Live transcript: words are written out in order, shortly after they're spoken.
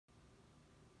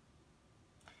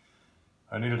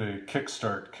I needed a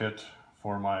kickstart kit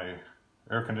for my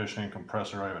air conditioning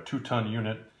compressor. I have a 2-ton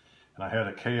unit and I had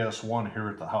a KS1 here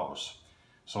at the house.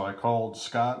 So I called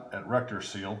Scott at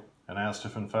RectorSeal and asked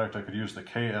if in fact I could use the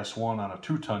KS1 on a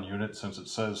 2-ton unit since it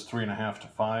says 3.5 to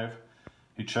 5.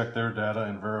 He checked their data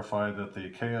and verified that the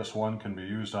KS1 can be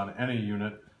used on any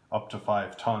unit up to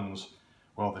 5 tons,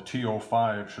 while the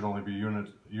TO5 should only be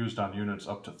used on units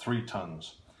up to 3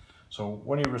 tons. So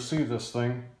when you receive this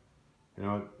thing, you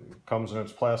know, it comes in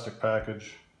its plastic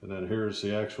package, and then here's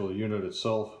the actual unit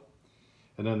itself.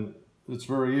 And then it's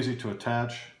very easy to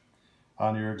attach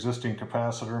on your existing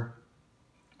capacitor.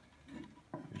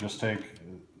 You just take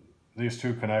these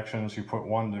two connections, you put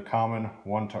one to common,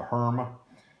 one to Herm,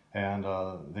 and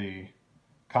the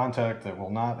contact that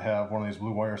will not have one of these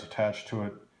blue wires attached to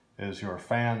it is your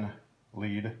fan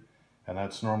lead, and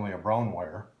that's normally a brown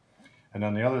wire. And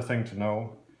then the other thing to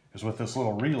know is with this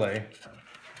little relay,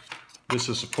 this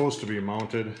is supposed to be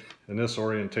mounted in this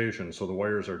orientation so the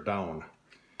wires are down.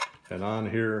 And on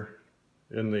here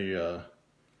in the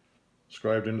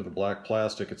scribed into the black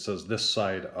plastic, it says this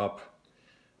side up.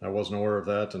 I wasn't aware of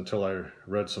that until I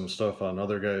read some stuff on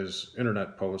other guys'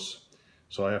 internet posts,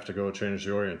 so I have to go change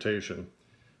the orientation.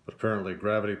 But apparently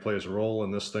gravity plays a role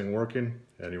in this thing working,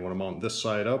 and you want to mount this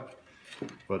side up.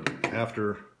 But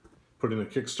after putting the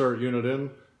kickstart unit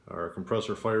in, our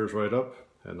compressor fires right up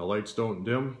and the lights don't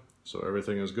dim, so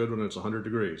everything is good when it's 100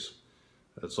 degrees.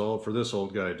 That's all for this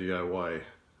old guy DIY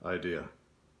idea.